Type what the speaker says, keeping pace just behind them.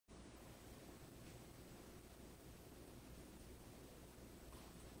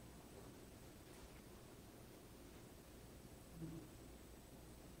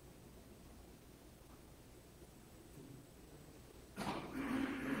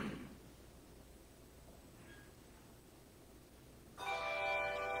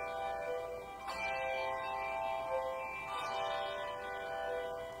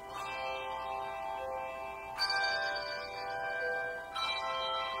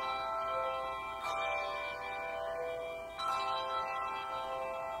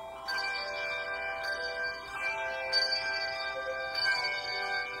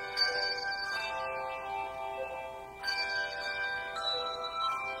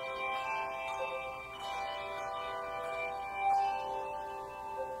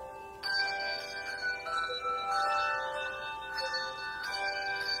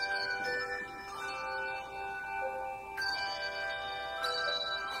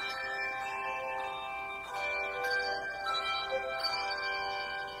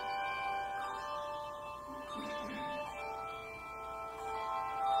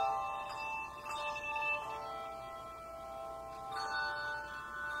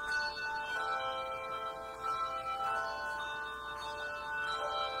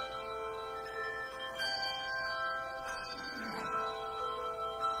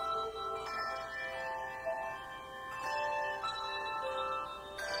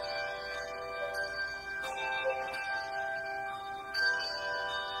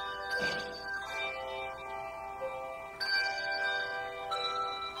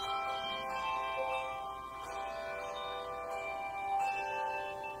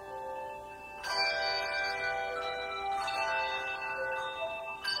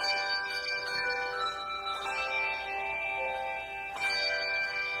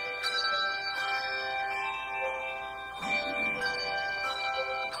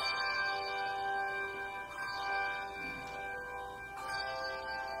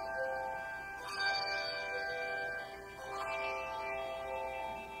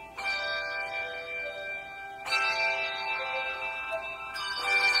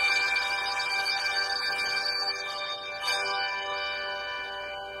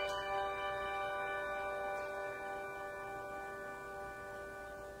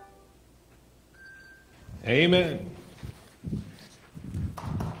Amen.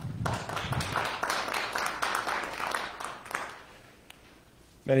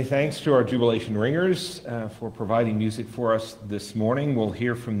 Many thanks to our Jubilation Ringers for providing music for us this morning. We'll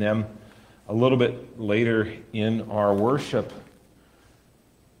hear from them a little bit later in our worship.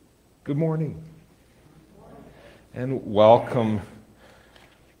 Good morning. And welcome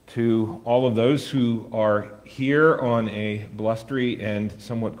to all of those who are here on a blustery and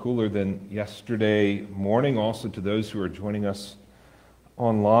somewhat cooler than yesterday morning. Also to those who are joining us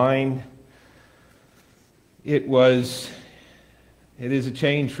online. It is a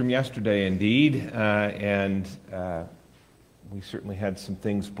change from yesterday indeed, and we certainly had some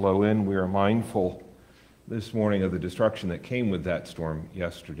things blow in. We are mindful this morning of the destruction that came with that storm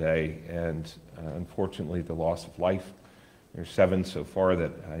yesterday, and unfortunately the loss of life. There's 7 so far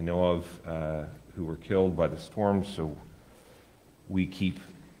that I know of who were killed by the storm, so we keep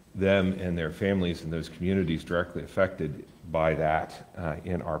them and their families and those communities directly affected by that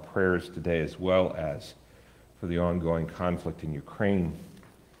in our prayers today, as well as for the ongoing conflict in Ukraine.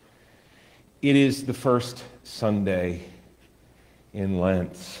 It is the first Sunday in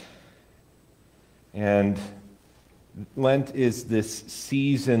Lent, and Lent is this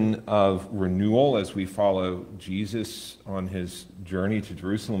season of renewal as we follow Jesus on his journey to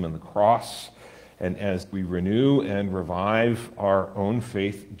Jerusalem and the cross, and as we renew and revive our own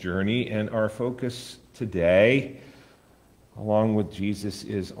faith journey. And our focus today, along with Jesus,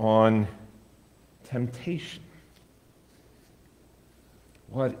 is on temptation.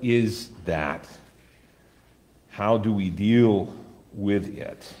 What is that? How do we deal with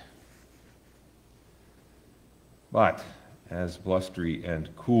it? But as blustery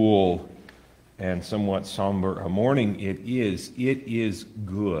and cool and somewhat somber a morning it is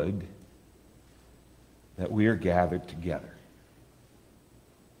good that we are gathered together.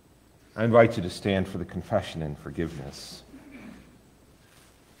 I invite you to stand for the confession and forgiveness.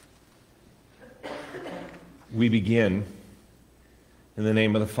 We begin in the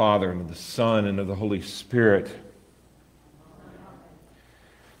name of the Father, and of the Son, and of the Holy Spirit.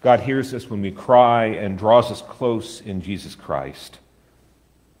 God hears us when we cry and draws us close in Jesus Christ.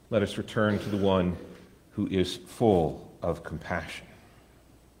 Let us return to the one who is full of compassion.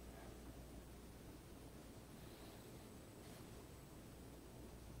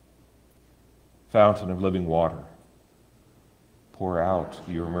 Fountain of living water, pour out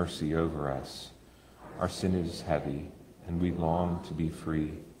your mercy over us. Our sin is heavy, and we long to be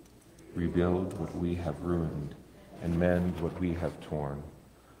free. Rebuild what we have ruined, and mend what we have torn.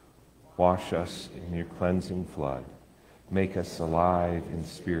 Wash us in your cleansing flood. Make us alive in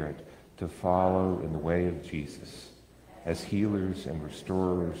spirit to follow in the way of Jesus, as healers and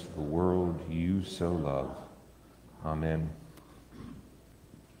restorers of the world you so love. Amen.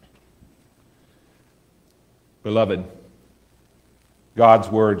 Beloved, God's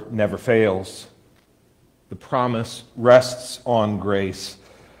word never fails. The promise rests on grace.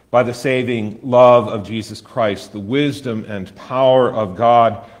 By the saving love of Jesus Christ, the wisdom and power of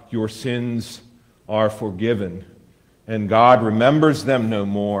God, your sins are forgiven, and God remembers them no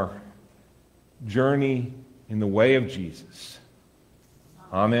more. Journey in the way of Jesus.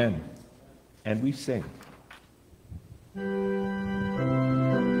 Amen. And we sing.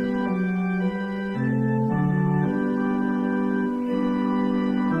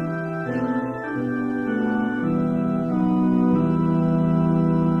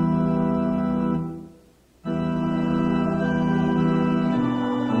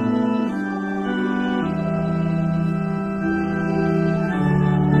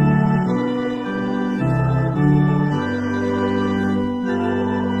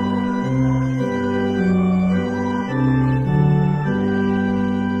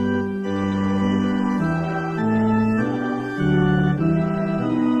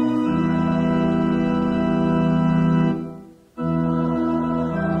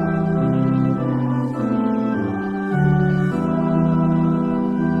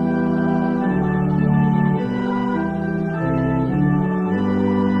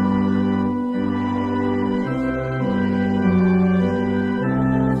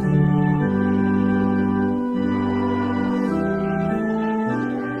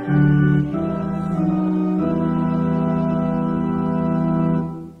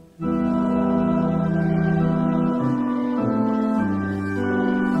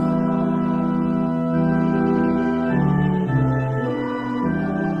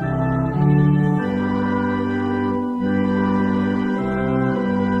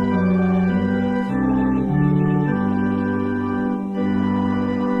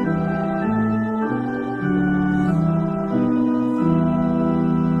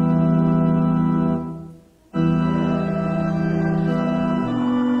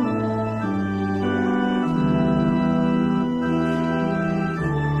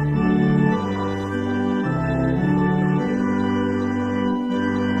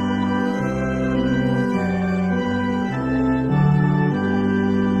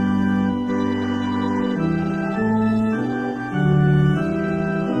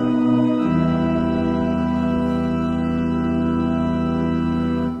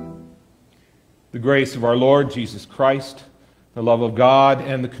 grace of our Lord Jesus Christ, the love of God,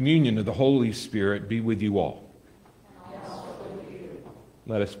 and the communion of the Holy Spirit be with you all. And also with you.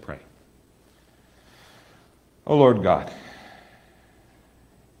 Let us pray. O Lord God,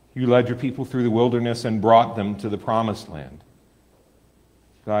 you led your people through the wilderness and brought them to the promised land.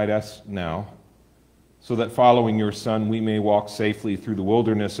 Guide us now, so that following your Son, we may walk safely through the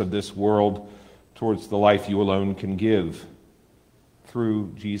wilderness of this world towards the life you alone can give,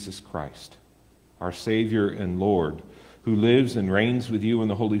 through Jesus Christ, our Savior and Lord, who lives and reigns with you in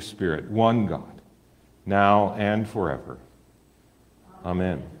the Holy Spirit, one God, now and forever.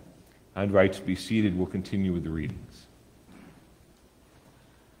 Amen. I invite you to be seated. We'll continue with the readings.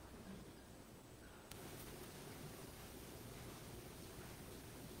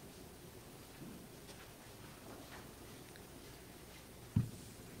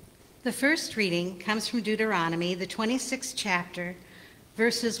 The first reading comes from Deuteronomy, the 26th chapter,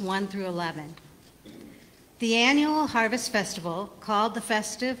 verses 1 through 11. The annual harvest festival, called the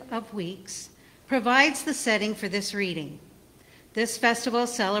Festive of Weeks, provides the setting for this reading. This festival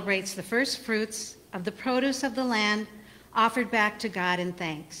celebrates the first fruits of the produce of the land offered back to God in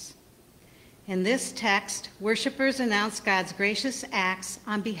thanks. In this text, worshipers announce God's gracious acts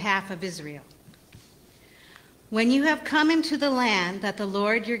on behalf of Israel. When you have come into the land that the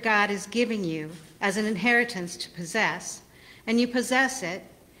Lord your God is giving you as an inheritance to possess, and you possess it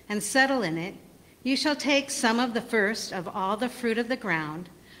and settle in it, you shall take some of the first of all the fruit of the ground,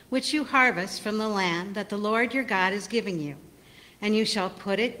 which you harvest from the land that the Lord your God is giving you, and you shall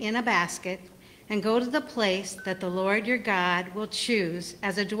put it in a basket and go to the place that the Lord your God will choose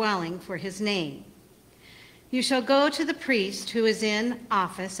as a dwelling for his name. You shall go to the priest who is in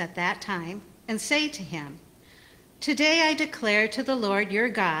office at that time and say to him, "Today I declare to the Lord your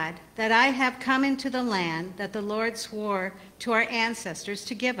God that I have come into the land that the Lord swore to our ancestors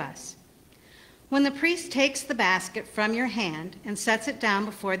to give us." When the priest takes the basket from your hand and sets it down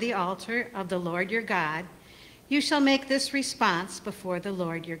before the altar of the Lord your God, you shall make this response before the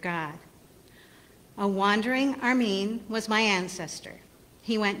Lord your God. A wandering Aramean was my ancestor.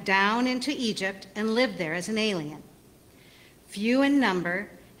 He went down into Egypt and lived there as an alien. Few in number,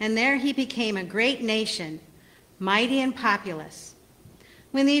 and there he became a great nation, mighty and populous.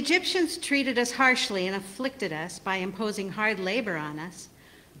 When the Egyptians treated us harshly and afflicted us by imposing hard labor on us,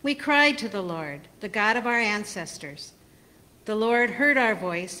 we cried to the Lord, the God of our ancestors. The Lord heard our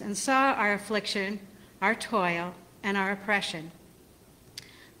voice and saw our affliction, our toil, and our oppression.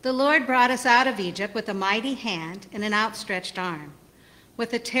 The Lord brought us out of Egypt with a mighty hand and an outstretched arm,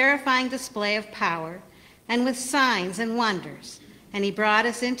 with a terrifying display of power, and with signs and wonders. And he brought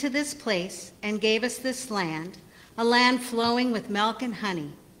us into this place and gave us this land, a land flowing with milk and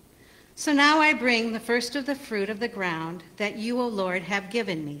honey. So now I bring the first of the fruit of the ground that you, O Lord, have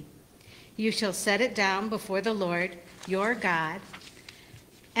given me. You shall set it down before the Lord your God,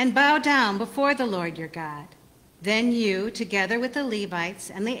 and bow down before the Lord your God. Then you, together with the Levites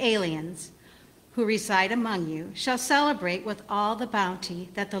and the aliens who reside among you, shall celebrate with all the bounty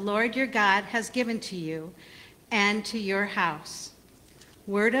that the Lord your God has given to you and to your house.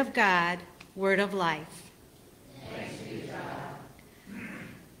 Word of God, word of life. Thanks be to God.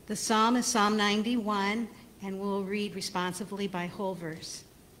 The psalm is Psalm 91, and we'll read responsively by whole verse.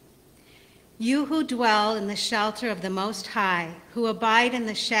 You who dwell in the shelter of the Most High, who abide in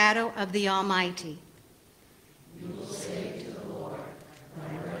the shadow of the Almighty. You will say to the Lord,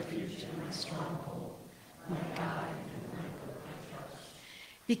 my refuge and my stronghold, my God and my trust.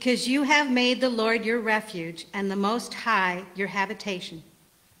 Because you have made the Lord your refuge and the Most High your habitation.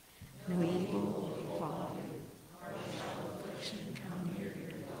 No evil will befall you, nor shall affliction come near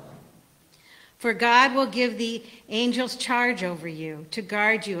your dwelling. For God will give the angels charge over you to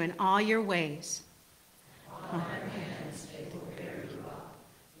guard you in all your ways. On their hands they will bear you up,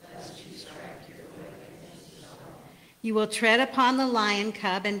 lest you strike your foot against a stone. You will tread upon the lion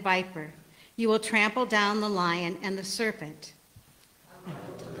cub and viper. You will trample down the lion and the serpent. I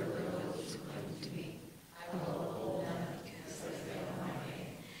will deliver those who come to me. I will uphold them because they fear my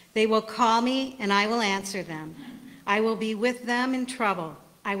name. They will call me, and I will answer them. I will be with them in trouble.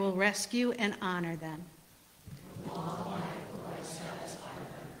 I will rescue and honor them. With long life will I satisfy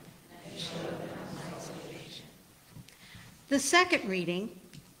them and show them my salvation. The second reading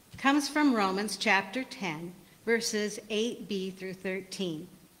comes from Romans chapter 10, verses 8b through 13.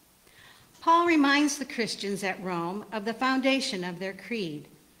 Paul reminds the Christians at Rome of the foundation of their creed,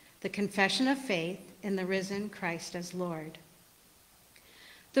 the confession of faith in the risen Christ as Lord.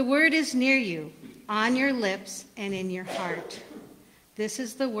 The word is near you, on your lips and in your heart. This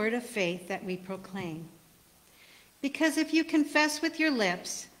is the word of faith that we proclaim. Because if you confess with your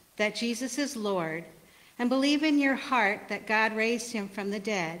lips that Jesus is Lord, and believe in your heart that God raised him from the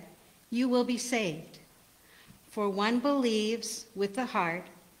dead, you will be saved. For one believes with the heart,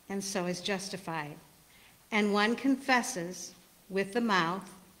 and so is justified, and one confesses with the mouth,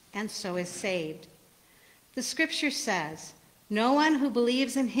 and so is saved. The scripture says, no one who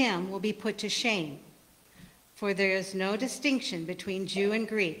believes in him will be put to shame, for there is no distinction between Jew and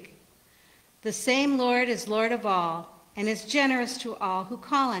Greek. The same Lord is Lord of all, and is generous to all who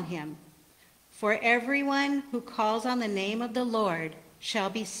call on him. For everyone who calls on the name of the Lord shall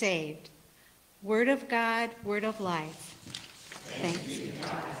be saved. Word of God, word of life. Thanks be to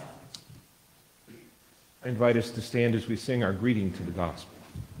God. I invite us to stand as we sing our greeting to the gospel.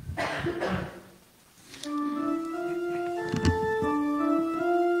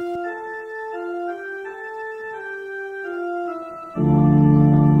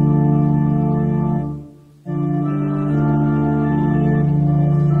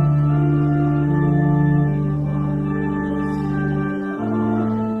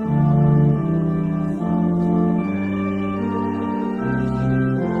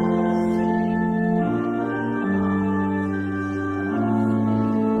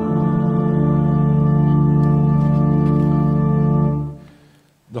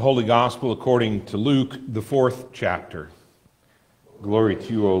 Holy Gospel according to Luke, the 4th chapter. Glory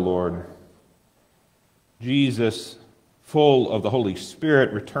to you, O Lord. Jesus, full of the Holy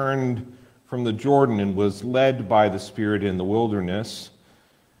Spirit, returned from the Jordan and was led by the Spirit in the wilderness,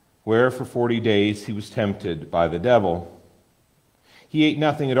 where for 40 days he was tempted by the devil. He ate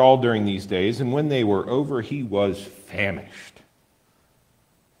nothing at all during these days, and when they were over, he was famished.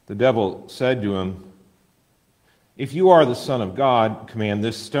 The devil said to him, "If you are the Son of God, command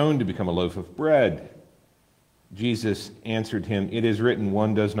this stone to become a loaf of bread." Jesus answered him, "It is written,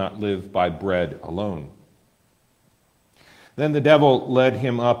 one does not live by bread alone." Then the devil led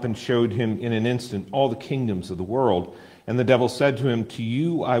him up and showed him in an instant all the kingdoms of the world. And the devil said to him, "To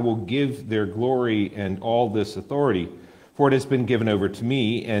you I will give their glory and all this authority, for it has been given over to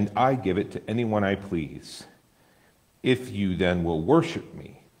me, and I give it to anyone I please. If you then will worship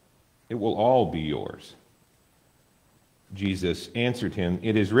me, it will all be yours." Jesus answered him,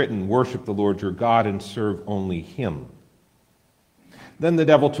 "It is written, worship the Lord your God and serve only him." Then the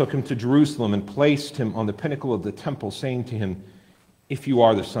devil took him to Jerusalem and placed him on the pinnacle of the temple, saying to him, "If you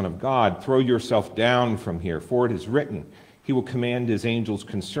are the Son of God, throw yourself down from here, for it is written, he will command his angels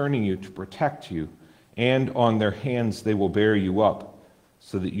concerning you to protect you, and on their hands they will bear you up,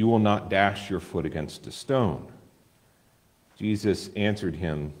 so that you will not dash your foot against a stone." Jesus answered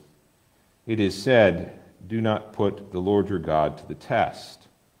him, "It is said, do not put the Lord your God to the test."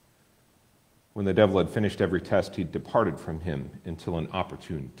 When the devil had finished every test, he departed from him until an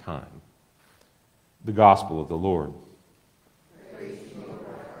opportune time. The Gospel of the Lord. Praise to you, Lord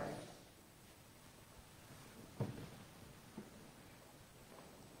Christ.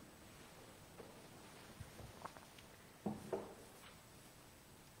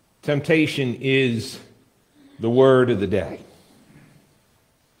 Temptation is the word of the day.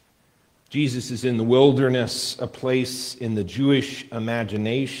 Jesus is in the wilderness, a place in the Jewish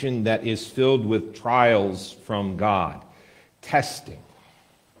imagination that is filled with trials from God, testing.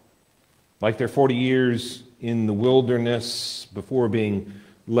 Like their 40 years in the wilderness before being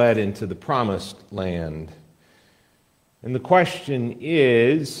led into the promised land. And the question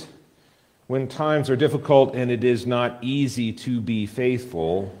is, when times are difficult and it is not easy to be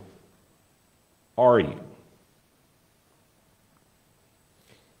faithful, are you?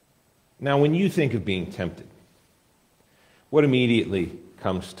 Now, when you think of being tempted, what immediately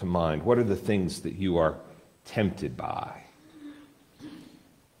comes to mind? What are the things that you are tempted by?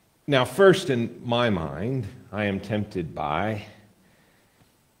 Now, first in my mind, I am tempted by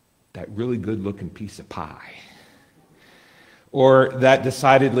that really good-looking piece of pie, or that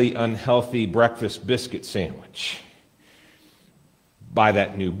decidedly unhealthy breakfast biscuit sandwich, by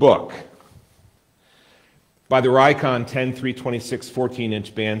that new book, by the Rikon 10-326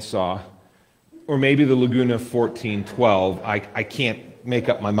 14-inch bandsaw, or maybe the Laguna 1412. I can't make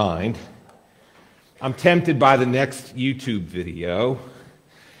up my mind. I'm tempted by the next YouTube video.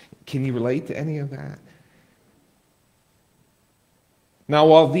 Can you relate to any of that? Now,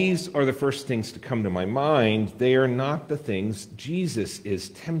 while these are the first things to come to my mind, they are not the things Jesus is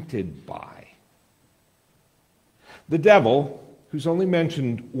tempted by. The devil, who's only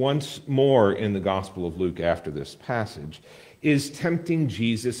mentioned once more in the Gospel of Luke after this passage, is tempting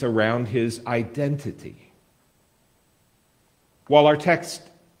Jesus around his identity. While our text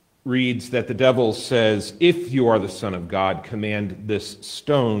reads that the devil says, "If you are the Son of God, command this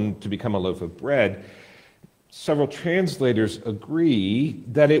stone to become a loaf of bread," Several translators agree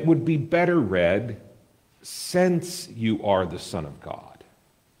that it would be better read, since you are the Son of God.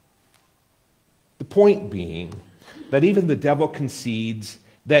 The point being that even the devil concedes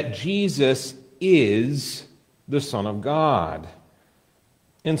that Jesus is the Son of God.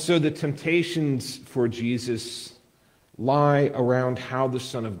 And so the temptations for Jesus lie around how the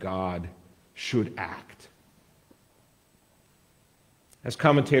Son of God should act. As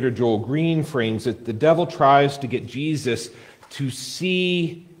commentator Joel Green frames it, the devil tries to get Jesus to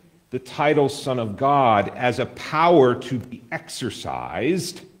see the title Son of God as a power to be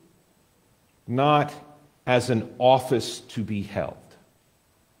exercised, not as an office to be held.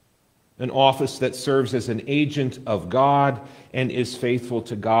 An office that serves as an agent of God and is faithful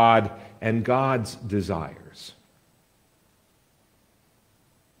to God and God's desires.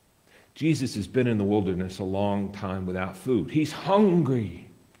 Jesus has been in the wilderness a long time without food. He's hungry.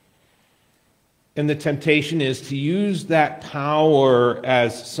 And the temptation is to use that power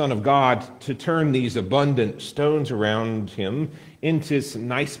as Son of God to turn these abundant stones around him into some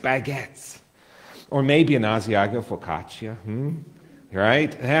nice baguettes. Or maybe an Asiago focaccia,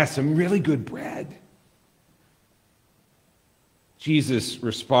 right? It has some really good bread. Jesus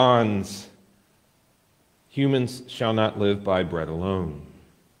responds, humans shall not live by bread alone.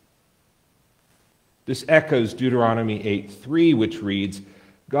 This echoes Deuteronomy 8:3, which reads,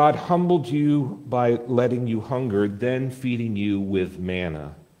 God humbled you by letting you hunger, then feeding you with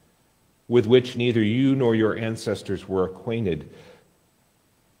manna, with which neither you nor your ancestors were acquainted,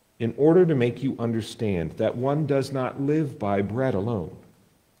 in order to make you understand that one does not live by bread alone,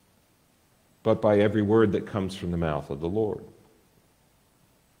 but by every word that comes from the mouth of the Lord.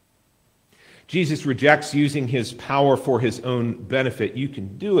 Jesus rejects using his power for his own benefit. You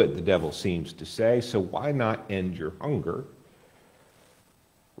can do it, the devil seems to say, so why not end your hunger?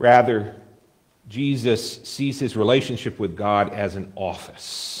 Rather, Jesus sees his relationship with God as an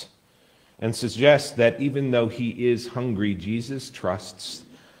office and suggests that even though he is hungry, Jesus trusts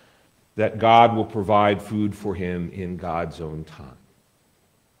that God will provide food for him in God's own time.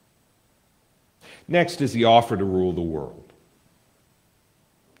 Next is the offer to rule the world.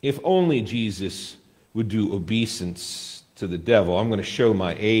 If only Jesus would do obeisance to the devil. I'm going to show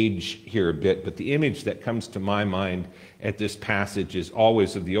my age here a bit, but the image that comes to my mind at this passage is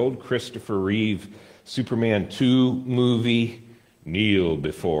always of the old Christopher Reeve Superman 2 movie, Kneel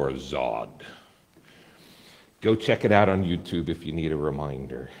Before Zod. Go check it out on YouTube if you need a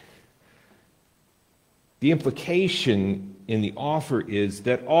reminder. The implication in the offer is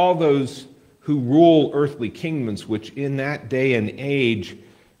that all those who rule earthly kingdoms, which in that day and age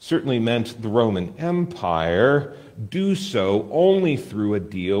certainly meant the Roman Empire, do so only through a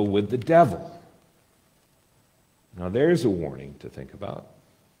deal with the devil. Now there's a warning to think about.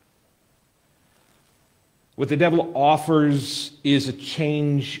 What the devil offers is a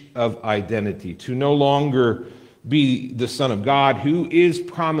change of identity, to no longer be the Son of God, who is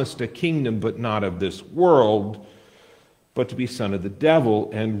promised a kingdom but not of this world, but to be son of the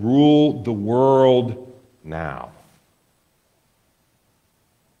devil and rule the world now.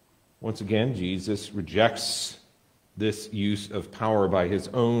 Once again, Jesus rejects this use of power by his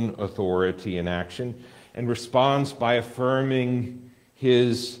own authority and action and responds by affirming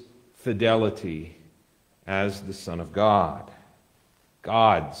his fidelity as the Son of God,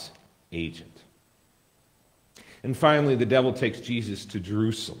 God's agent. And finally, the devil takes Jesus to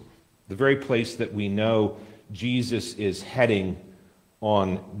Jerusalem, the very place that we know Jesus is heading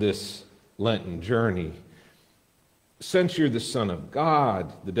on this Lenten journey. Since you're the Son of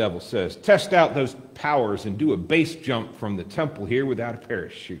God, the devil says, test out those powers and do a base jump from the temple here without a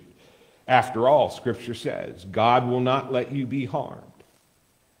parachute. After all, Scripture says, God will not let you be harmed.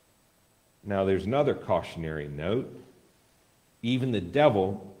 Now, there's another cautionary note. Even the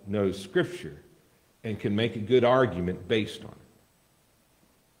devil knows Scripture and can make a good argument based on it.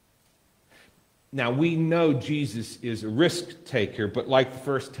 Now, we know Jesus is a risk taker, but like the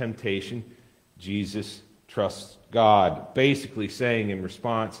first temptation, Jesus trusts God, basically saying in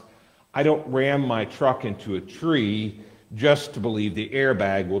response, I don't ram my truck into a tree just to believe the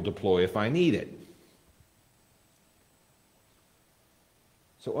airbag will deploy if I need it.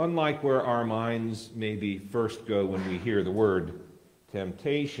 So unlike where our minds maybe first go when we hear the word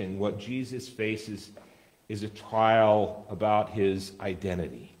temptation, what Jesus faces is a trial about his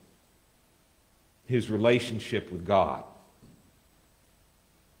identity, his relationship with God.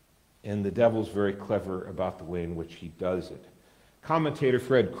 And the devil's very clever about the way in which he does it. Commentator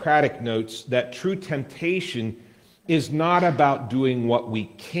Fred Craddock notes that true temptation is not about doing what we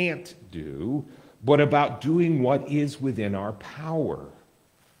can't do, but about doing what is within our power.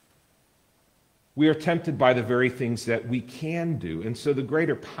 We are tempted by the very things that we can do. And so the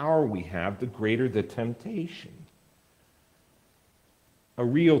greater power we have, the greater the temptation. A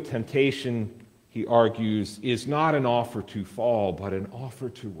real temptation, he argues, is not an offer to fall, but an offer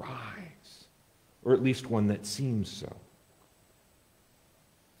to rise, or at least one that seems so.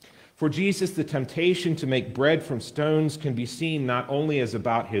 For Jesus, the temptation to make bread from stones can be seen not only as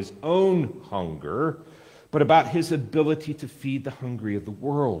about his own hunger, but about his ability to feed the hungry of the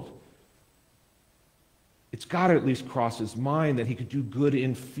world. It's got to at least cross his mind that he could do good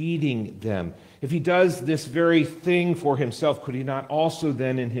in feeding them. If he does this very thing for himself, could he not also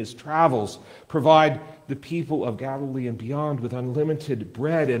then in his travels provide the people of Galilee and beyond with unlimited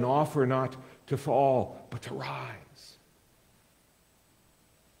bread and offer not to fall, but to rise?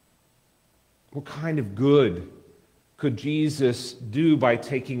 What kind of good could Jesus do by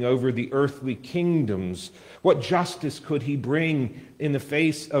taking over the earthly kingdoms? What justice could he bring in the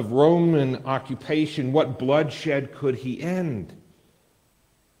face of Roman occupation? What bloodshed could he end?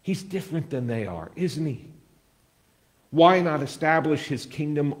 He's different than they are, isn't he? Why not establish his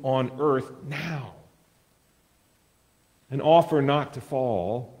kingdom on earth now? And offer not to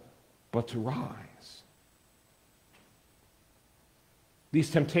fall, but to rise.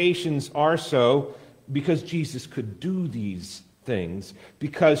 These temptations are so because Jesus could do these things,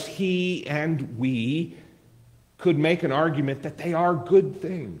 because he and we could make an argument that they are good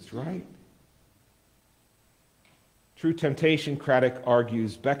things, right? True temptation, Craddock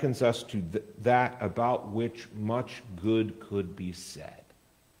argues, beckons us to that about which much good could be said.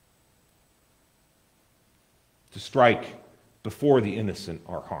 To strike before the innocent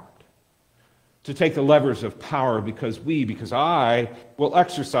are harmed. To take the levers of power because I will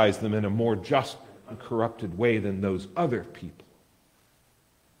exercise them in a more just and corrupted way than those other people.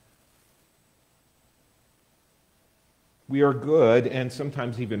 We are good and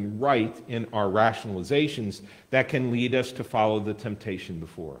sometimes even right in our rationalizations that can lead us to follow the temptation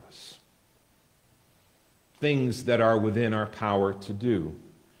before us. Things that are within our power to do,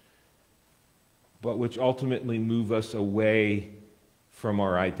 but which ultimately move us away from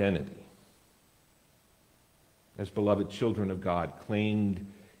our identity as beloved children of God, claimed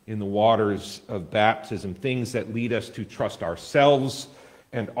in the waters of baptism, things that lead us to trust ourselves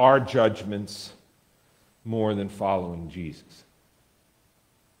and our judgments more than following Jesus.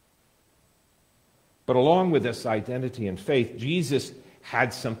 But along with this identity and faith, Jesus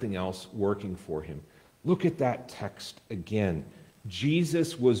had something else working for him. Look at that text again.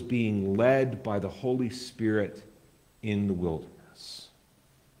 Jesus was being led by the Holy Spirit in the wilderness.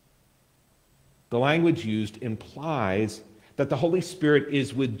 The language used implies that the Holy Spirit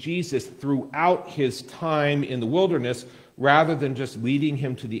is with Jesus throughout his time in the wilderness rather than just leading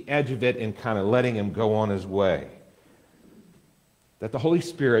him to the edge of it and kind of letting him go on his way. That the Holy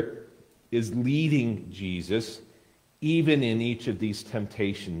Spirit is leading Jesus even in each of these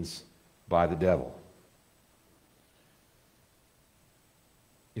temptations by the devil.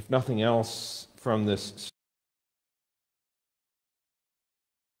 If nothing else from this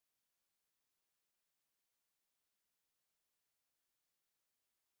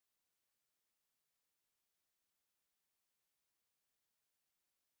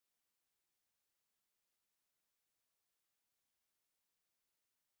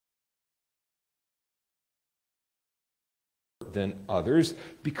than others,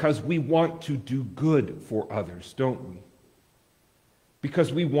 because we want to do good for others, don't we?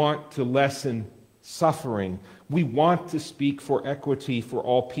 Because we want to lessen suffering. We want to speak for equity for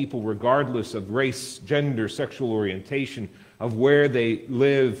all people, regardless of race, gender, sexual orientation, of where they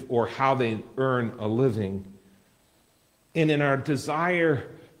live or how they earn a living. And in our desire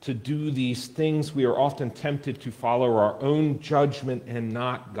to do these things, we are often tempted to follow our own judgment and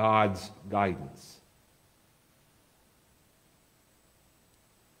not God's guidance.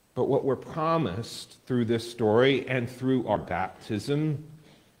 But what we're promised through this story and through our baptism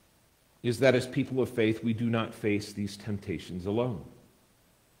is that as people of faith, we do not face these temptations alone.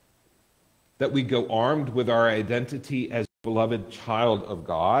 That we go armed with our identity as beloved child of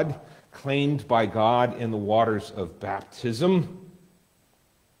God, claimed by God in the waters of baptism,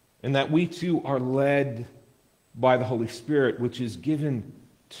 and that we too are led by the Holy Spirit, which is given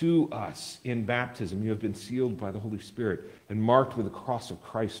to us in baptism. You have been sealed by the Holy Spirit and marked with the cross of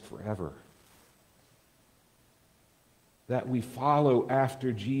Christ forever. That we follow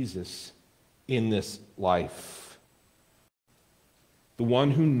after Jesus in this life. The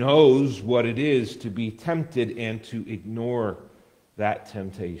one who knows what it is to be tempted and to ignore that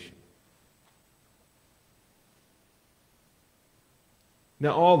temptation.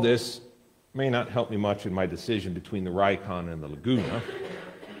 Now, all this may not help me much in my decision between the Rikon and the Laguna,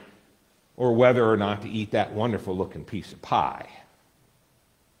 or whether or not to eat that wonderful looking piece of pie.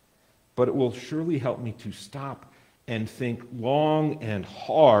 But it will surely help me to stop and think long and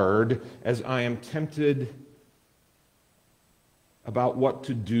hard as I am tempted about what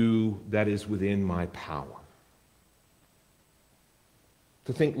to do that is within my power.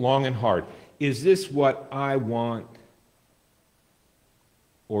 To think long and hard. Is this what I want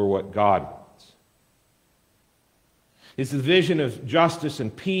or what God wants? Is the vision of justice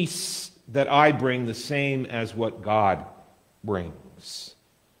and peace that I bring the same as what God brings?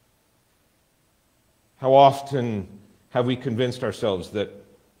 How often have we convinced ourselves that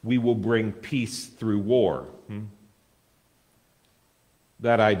we will bring peace through war?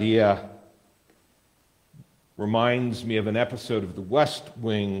 That idea reminds me of an episode of The West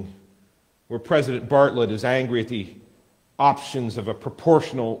Wing where President Bartlett is angry at the options of a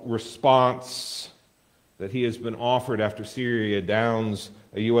proportional response that he has been offered after Syria downs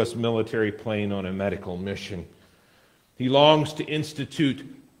a U.S. military plane on a medical mission. He longs to institute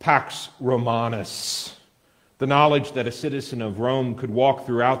Pax Romanus, the knowledge that a citizen of Rome could walk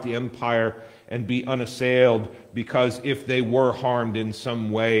throughout the empire and be unassailed because if they were harmed in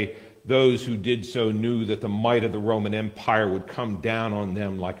some way, those who did so knew that the might of the Roman Empire would come down on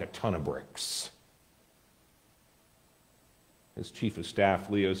them like a ton of bricks. His chief of staff,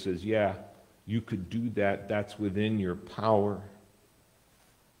 Leo, says, yeah, you could do that. That's within your power.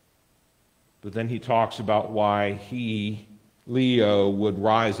 But then he talks about why he, Leo, would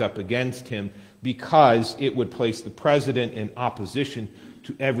rise up against him because it would place the president in opposition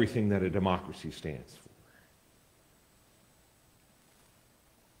to everything that a democracy stands for.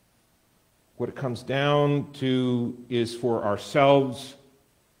 What it comes down to is for ourselves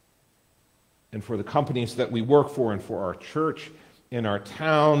and for the companies that we work for and for our church and our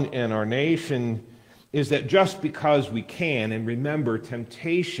town and our nation is that just because we can, and remember,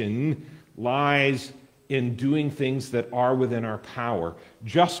 temptation lies in doing things that are within our power.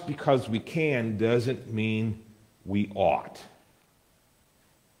 Just because we can doesn't mean we ought.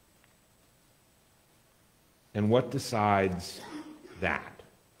 And what decides that?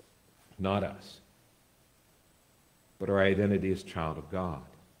 Not us, but our identity as child of God.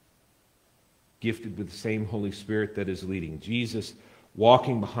 Gifted with the same Holy Spirit that is leading Jesus,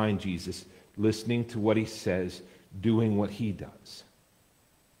 walking behind Jesus, listening to what he says, doing what he does.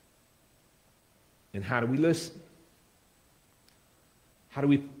 And how do we listen? How do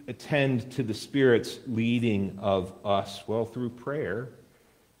we attend to the Spirit's leading of us? Well, through prayer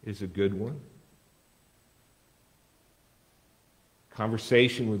is a good one.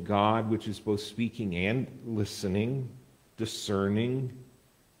 Conversation with God, which is both speaking and listening, discerning,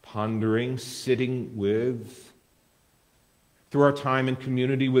 pondering, sitting with. Through our time in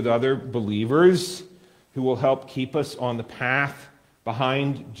community with other believers who will help keep us on the path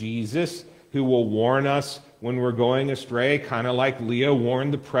behind Jesus, who will warn us when we're going astray, kind of like Leo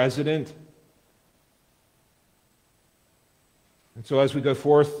warned the president. And so as we go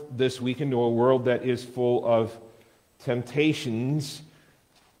forth this week into a world that is full of temptations,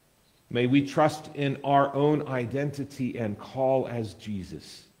 may we trust in our own identity and call as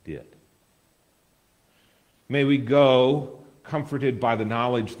Jesus did. May we go comforted by the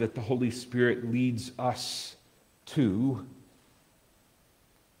knowledge that the Holy Spirit leads us to.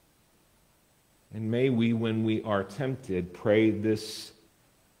 And may we, when we are tempted, pray this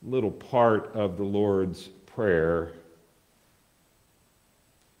little part of the Lord's Prayer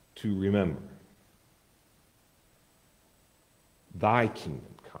to remember. Thy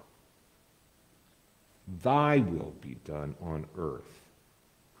kingdom come. Thy will be done on earth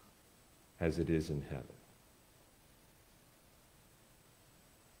as it is in heaven.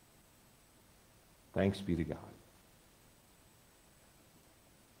 Thanks be to God.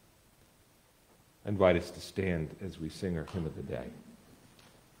 I invite us to stand as we sing our hymn of the day.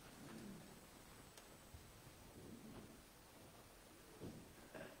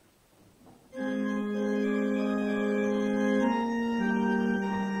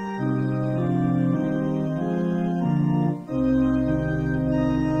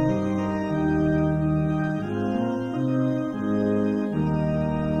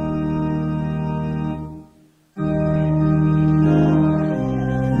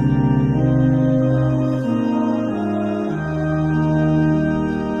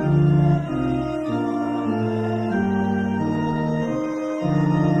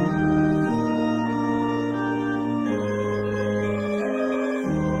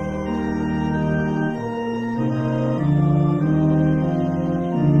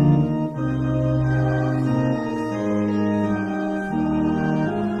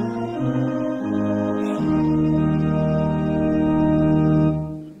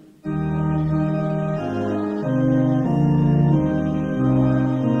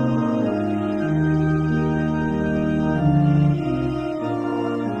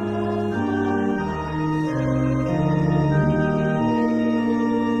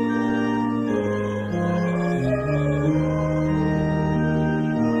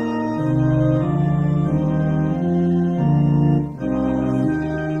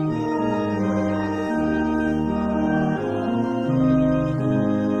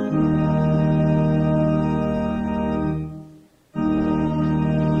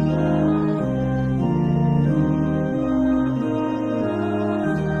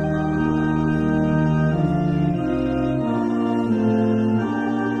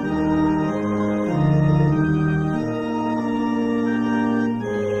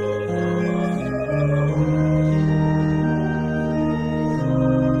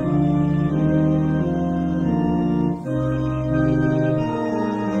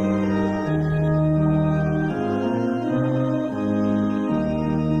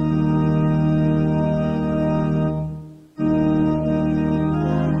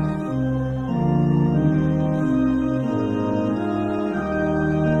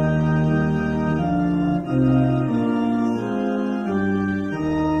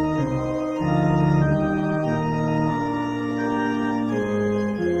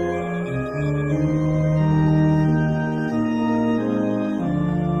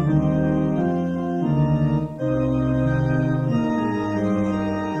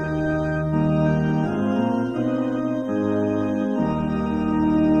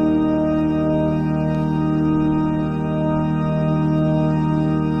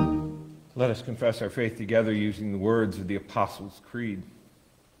 us confess our faith together using the words of the Apostles' Creed.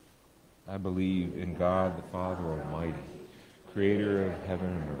 I believe in God the Father Almighty, creator of heaven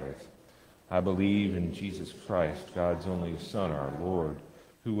and earth. I believe in Jesus Christ, God's only Son, our Lord,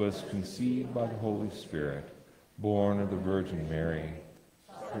 who was conceived by the Holy Spirit, born of the Virgin Mary,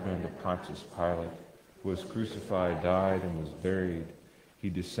 suffered under Pontius Pilate, was crucified, died, and was buried. He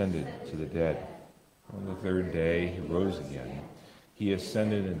descended to the dead. On the third day he rose again. He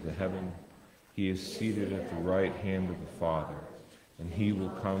ascended into heaven. He is seated at the right hand of the Father, and he will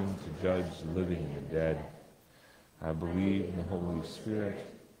come to judge the living and the dead. I believe in the Holy Spirit,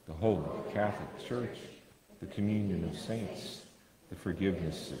 the Holy Catholic Church, the communion of saints, the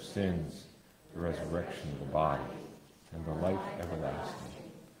forgiveness of sins, the resurrection of the body, and the life everlasting.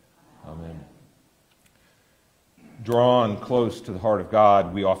 Amen. Drawn close to the heart of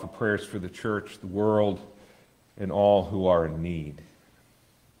God, we offer prayers for the church, the world, and all who are in need.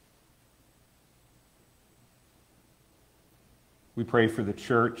 We pray for the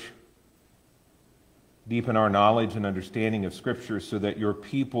church. Deepen our knowledge and understanding of Scripture so that your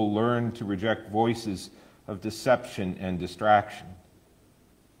people learn to reject voices of deception and distraction.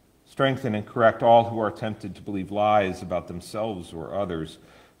 Strengthen and correct all who are tempted to believe lies about themselves or others.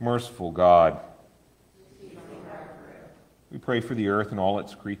 Merciful God, we pray for the earth and all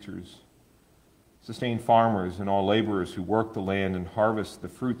its creatures. Sustain farmers and all laborers who work the land and harvest the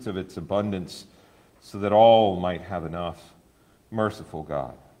fruits of its abundance so that all might have enough. Merciful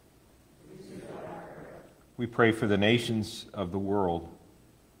God, we pray for the nations of the world,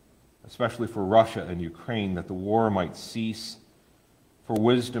 especially for Russia and Ukraine, that the war might cease, for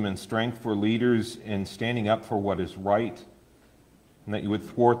wisdom and strength for leaders in standing up for what is right, and that you would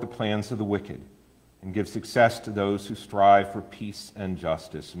thwart the plans of the wicked and give success to those who strive for peace and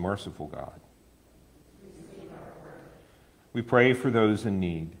justice. Merciful God, we pray for those in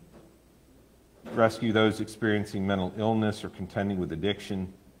need. Rescue those experiencing mental illness or contending with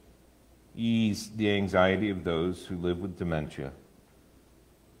addiction. Ease the anxiety of those who live with dementia.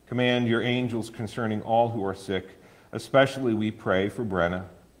 Command your angels concerning all who are sick. Especially we pray for Brenna,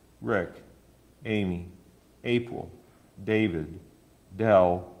 Rick, Amy, April, David,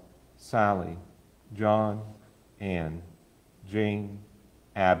 Dell, Sally, John, Ann, Jane,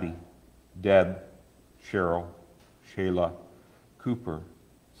 Abby, Deb, Cheryl, Shayla, Cooper,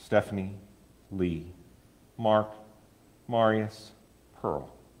 Stephanie, Lee, Mark, Marius,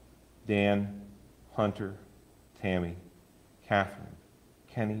 Pearl, Dan, Hunter, Tammy, Catherine,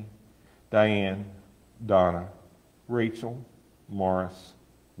 Kenny, Diane, Donna, Rachel, Morris,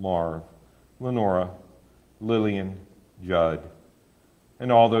 Marv, Lenora, Lillian, Judd, and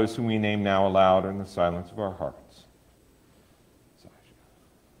all those whom we name now aloud in the silence of our hearts. Sasha,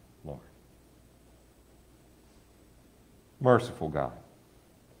 Lord. Merciful God,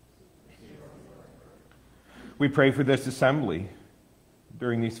 we pray for this assembly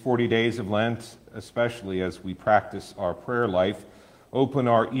during these 40 days of Lent, especially as we practice our prayer life. Open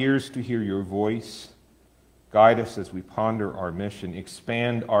our ears to hear your voice. Guide us as we ponder our mission.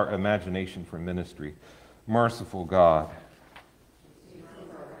 Expand our imagination for ministry. Merciful God,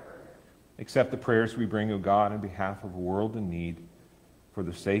 accept the prayers we bring, O God, on behalf of a world in need, for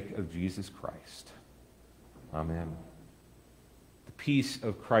the sake of Jesus Christ. Amen. The peace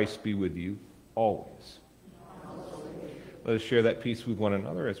of Christ be with you always. Let us share that peace with one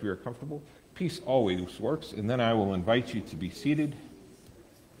another as we are comfortable. Peace always works, and then I will invite you to be seated.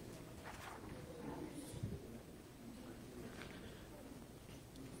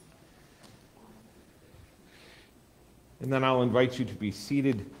 And then I'll invite you to be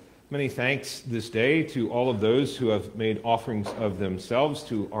seated. Many thanks this day to all of those who have made offerings of themselves,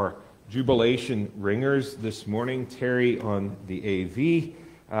 to our jubilation ringers this morning, Terry on the AV,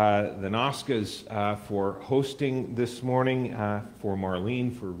 the Noskas for hosting this morning, for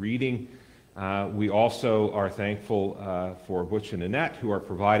Marlene for reading. We also are thankful for Butch and Annette, who are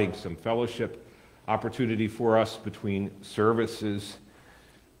providing some fellowship opportunity for us between services.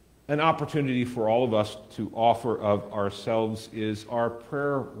 An opportunity for all of us to offer of ourselves is our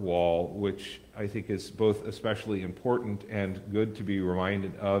prayer wall, which I think is both especially important and good to be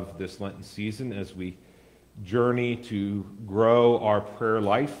reminded of this Lenten season as we journey to grow our prayer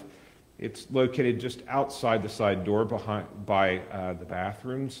life. It's located just outside the side door by the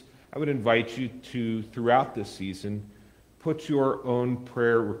bathrooms. I would invite you to, throughout this season, put your own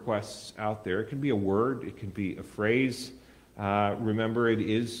prayer requests out there. It can be a word, it can be a phrase. Remember, it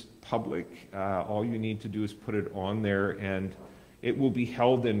is public. All you need to do is put it on there, and it will be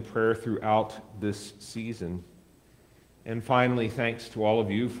held in prayer throughout this season. And finally, thanks to all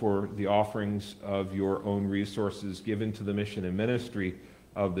of you for the offerings of your own resources given to the mission and ministry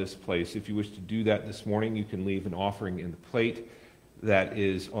of this place. If you wish to do that this morning, you can leave an offering in the plate that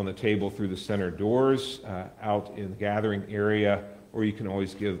is on the table through the center doors out in the gathering area, or you can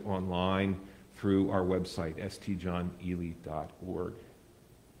always give online through our website, stjohnely.org.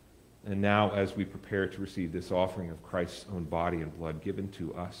 And now, as we prepare to receive this offering of Christ's own body and blood given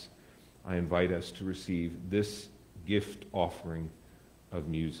to us, I invite us to receive this gift offering of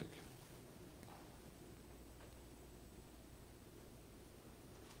music.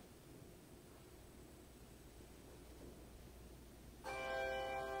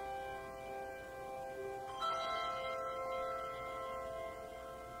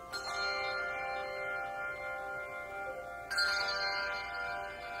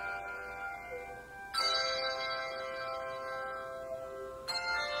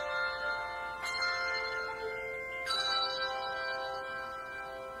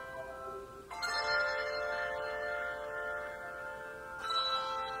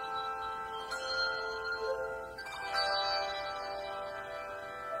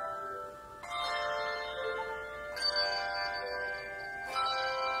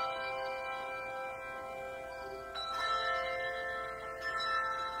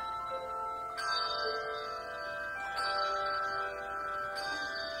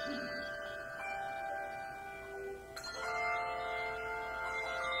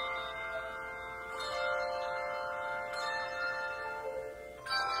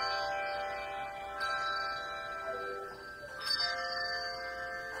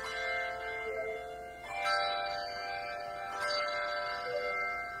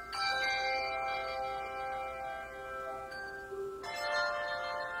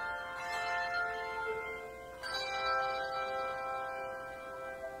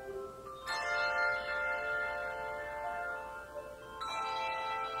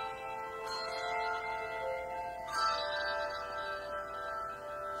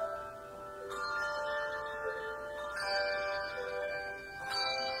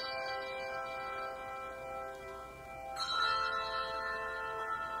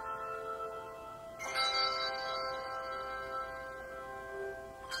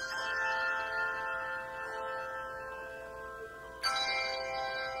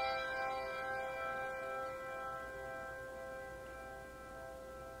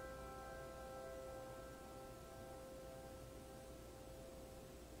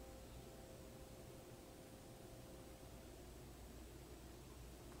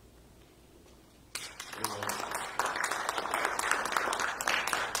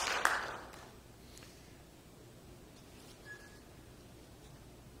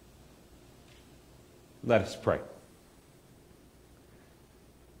 Let us pray.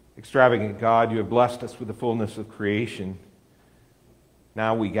 Extravagant God, you have blessed us with the fullness of creation.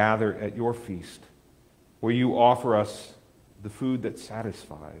 Now we gather at your feast, where you offer us the food that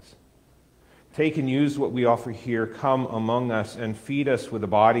satisfies. Take and use what we offer here. Come among us and feed us with the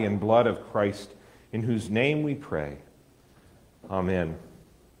body and blood of Christ, in whose name we pray. Amen.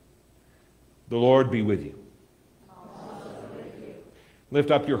 The Lord be with you. Also with you.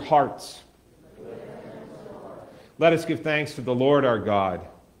 Lift up your hearts. Let us give thanks to the Lord our God.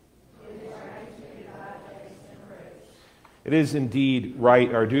 It is indeed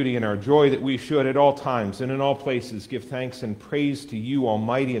right, our duty and our joy, that we should at all times and in all places give thanks and praise to you,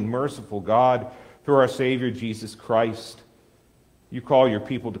 Almighty and merciful God, through our Savior Jesus Christ. You call your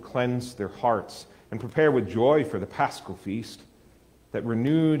people to cleanse their hearts and prepare with joy for the Paschal feast, that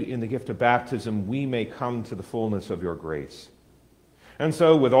renewed in the gift of baptism we may come to the fullness of your grace. And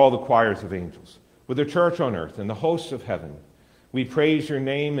so, with all the choirs of angels, with the church on earth and the hosts of heaven, we praise your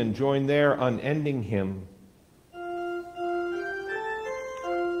name and join their unending hymn.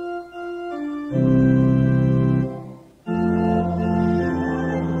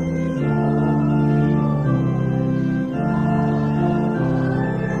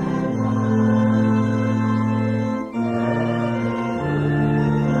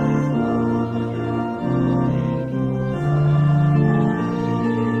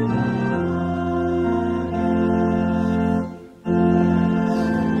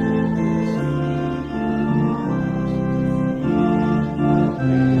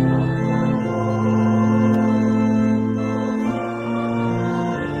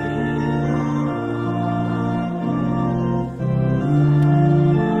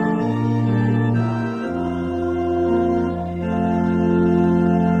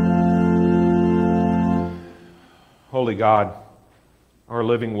 Holy God, our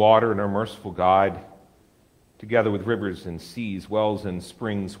living water and our merciful guide, together with rivers and seas, wells and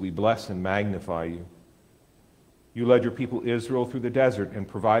springs, we bless and magnify you. You led your people Israel through the desert and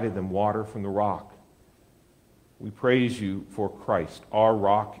provided them water from the rock. We praise you for Christ, our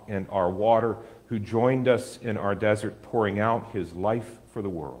rock and our water, who joined us in our desert, pouring out his life for the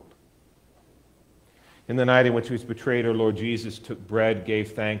world. In the night in which he was betrayed, our Lord Jesus took bread,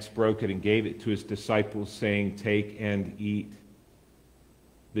 gave thanks, broke it, and gave it to his disciples, saying, "Take and eat.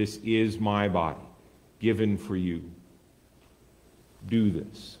 This is my body, given for you. Do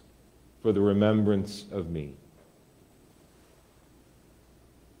this for the remembrance of me."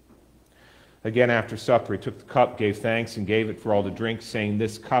 Again, after supper, he took the cup, gave thanks, and gave it for all to drink, saying,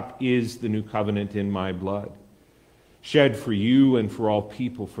 "This cup is the new covenant in my blood, shed for you and for all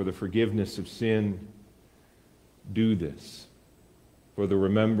people for the forgiveness of sin. Do this for the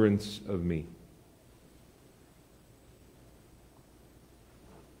remembrance of me."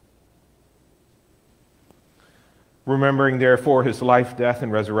 Remembering, therefore, his life, death,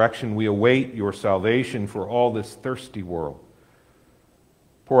 and resurrection, we await your salvation for all this thirsty world.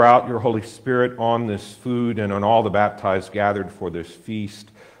 Pour out your Holy Spirit on this food and on all the baptized gathered for this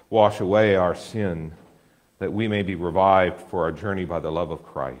feast. Wash away our sin, that we may be revived for our journey by the love of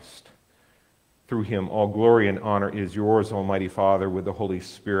Christ. Through him, all glory and honor is yours, Almighty Father, with the Holy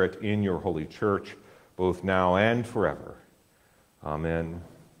Spirit in your holy church, both now and forever. Amen.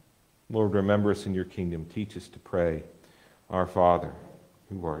 Lord, remember us in your kingdom. Teach us to pray. Our Father,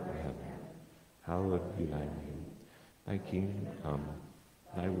 who art in heaven, hallowed be thy name. Thy kingdom come,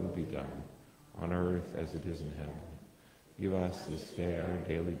 thy will be done, on earth as it is in heaven. Give us this day our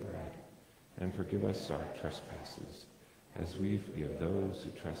daily bread, and forgive us our trespasses, as we forgive those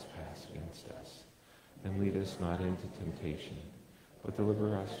who trespass against us. And lead us not into temptation, but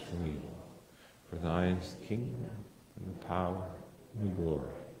deliver us from evil. For thine is the kingdom, and the power, and the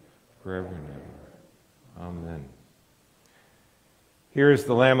glory, forever and ever. Amen. Here is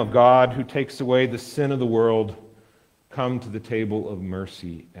the Lamb of God who takes away the sin of the world. Come to the table of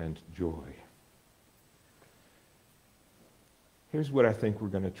mercy and joy. Here's what I think we're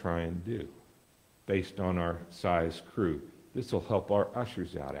going to try and do based on our size crew. This will help our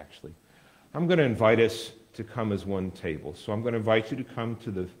ushers out, actually. I'm going to invite us to come as one table. So I'm going to invite you to come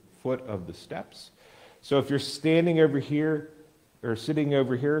to the foot of the steps. So if you're standing over here or sitting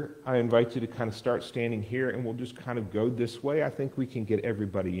over here, I invite you to kind of start standing here, and we'll just kind of go this way. I think we can get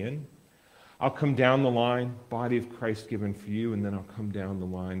everybody in. I'll come down the line, body of Christ given for you, and then I'll come down the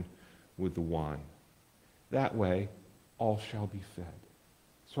line with the wine. That way, all shall be fed.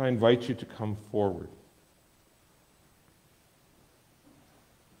 So I invite you to come forward.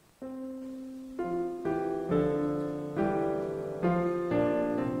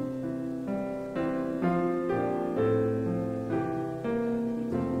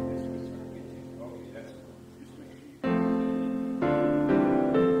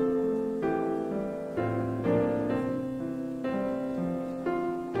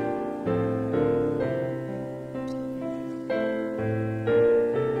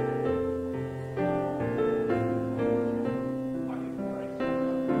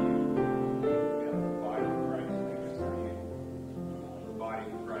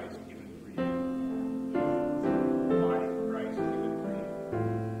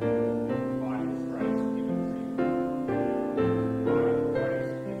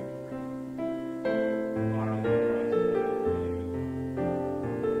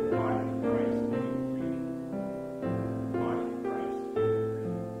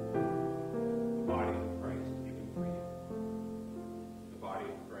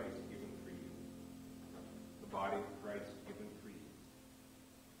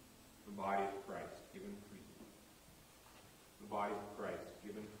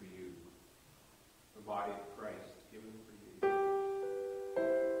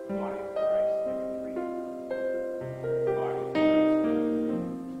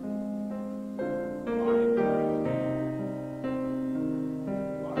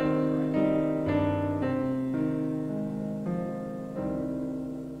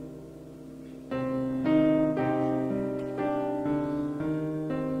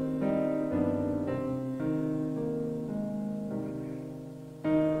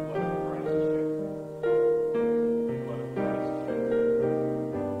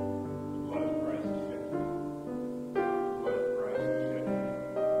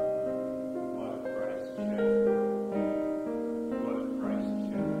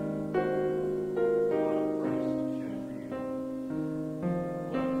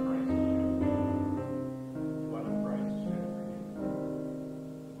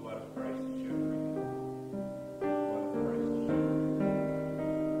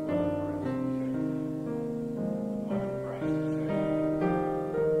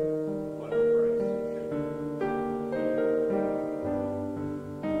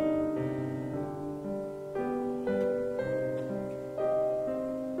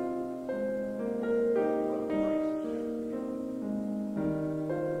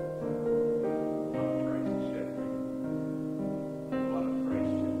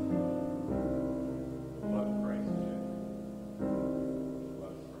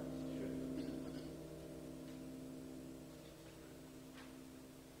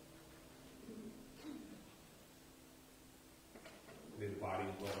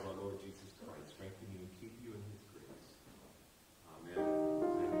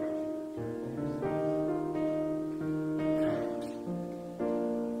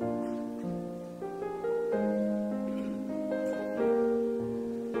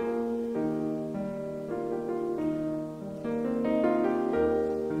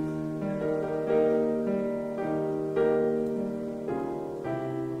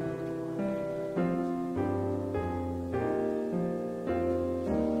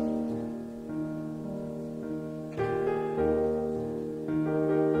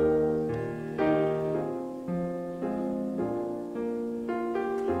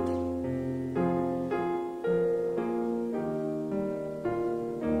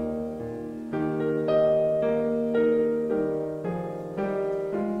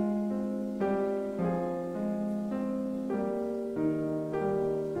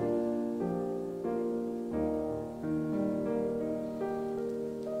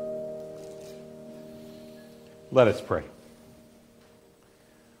 Let us pray.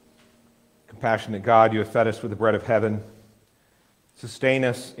 Compassionate God, you have fed us with the bread of heaven. Sustain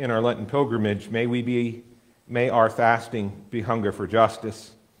us in our Lenten pilgrimage. May our fasting be hunger for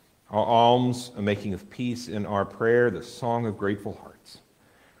justice, our alms a making of peace, and our prayer the song of grateful hearts.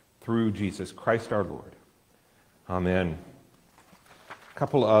 Through Jesus Christ our Lord. Amen. A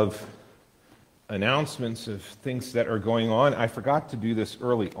couple of announcements of things that are going on. I forgot to do this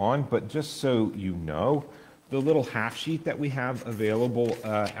early on, but just so you know, the little half sheet that we have available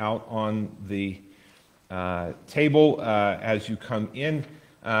out on the table as you come in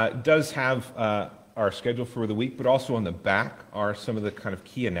does have our schedule for the week, but also on the back are some of the kind of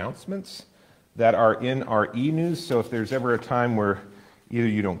key announcements that are in our e-news. So if there's ever a time where either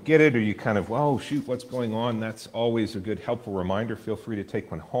you don't get it or you kind of, well, shoot, what's going on? That's always a good, helpful reminder. Feel free to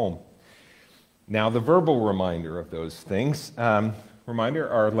take one home. Now, the verbal reminder of those things. Reminder,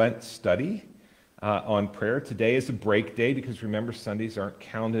 our Lent study on prayer. Today is a break day because remember, Sundays aren't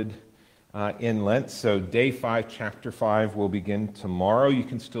counted in Lent. So day 5, chapter 5 will begin tomorrow. You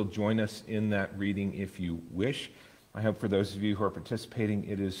can still join us in that reading if you wish. I hope for those of you who are participating,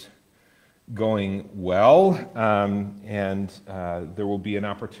 it is going well. And there will be an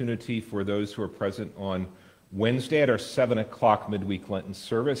opportunity for those who are present on Wednesday at our 7 o'clock midweek Lenten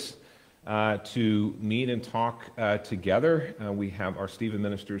service to meet and talk together. We have our Stephen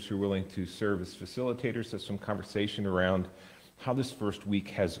ministers who are willing to serve as facilitators. So some conversation around how this first week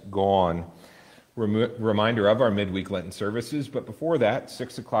has gone. Reminder of our midweek Lenten services, but before that,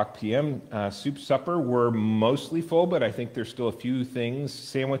 6 o'clock p.m. Soup supper. We're mostly full, but I think there's still a few things,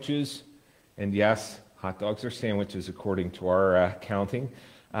 sandwiches, and yes, hot dogs are sandwiches according to our counting,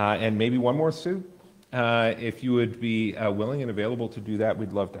 and maybe one more soup. If you would be willing and available to do that,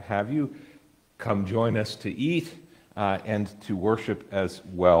 we'd love to have you. Come join us to eat and to worship as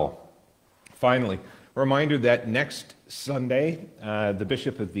well. Finally, a reminder that next Sunday, the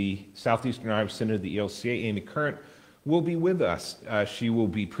Bishop of the Southeastern Irish Synod of the ELCA, Amy Current, will be with us. She will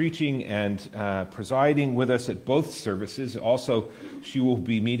be preaching and presiding with us at both services. Also, she will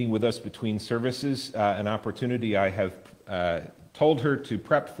be meeting with us between services, an opportunity I have told her to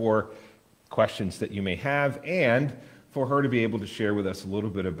prep for questions that you may have, and for her to be able to share with us a little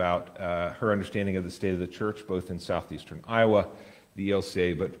bit about her understanding of the state of the church, both in southeastern Iowa, the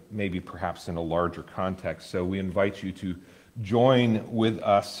ELCA, but maybe perhaps in a larger context. So we invite you to join with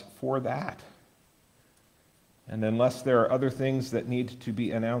us for that. And unless there are other things that need to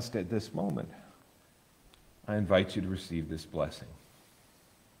be announced at this moment, I invite you to receive this blessing.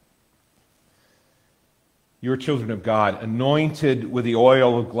 You are children of God, anointed with the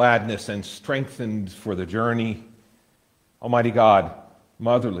oil of gladness and strengthened for the journey. Almighty God,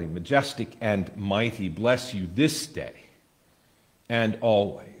 motherly, majestic, and mighty, bless you this day and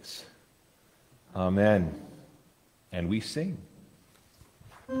always. Amen. And we sing.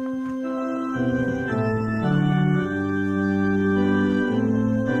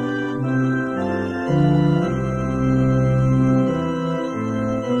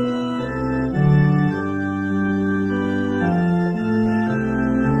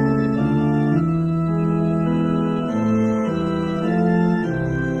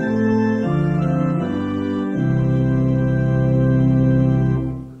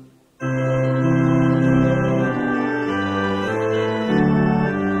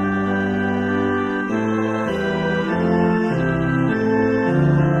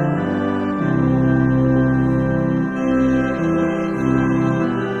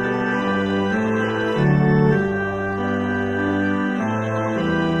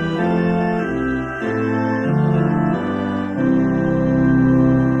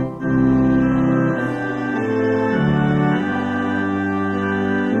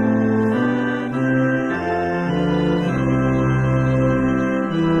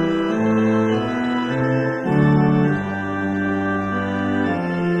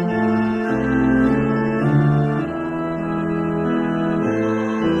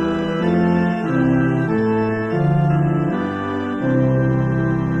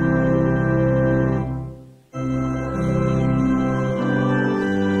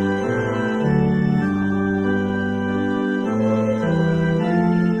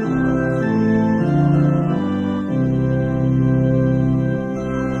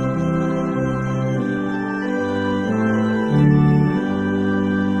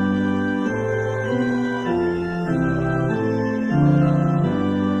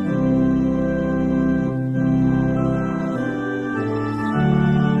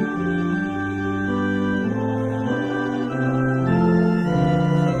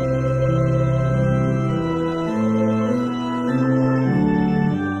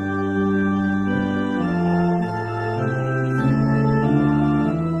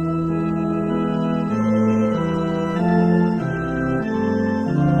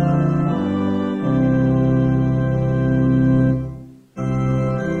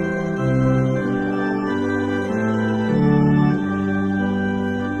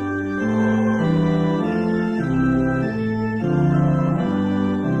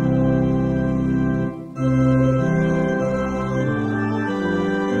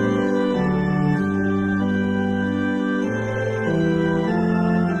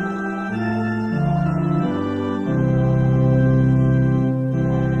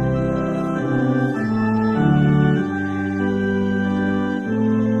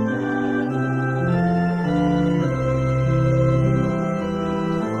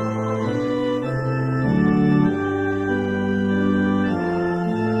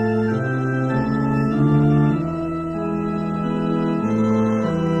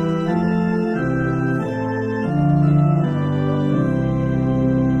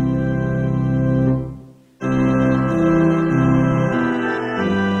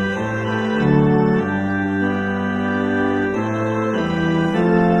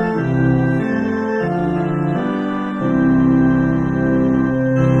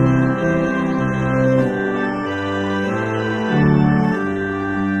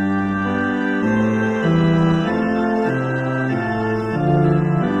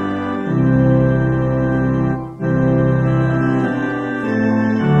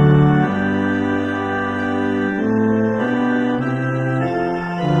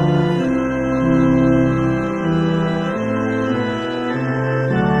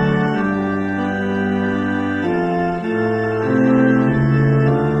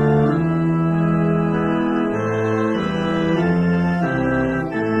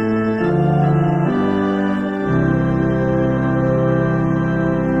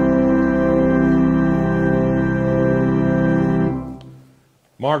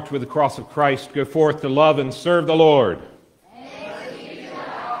 marked with the cross of Christ, go forth to love and serve the Lord.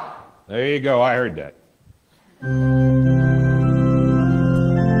 There you go, I heard that.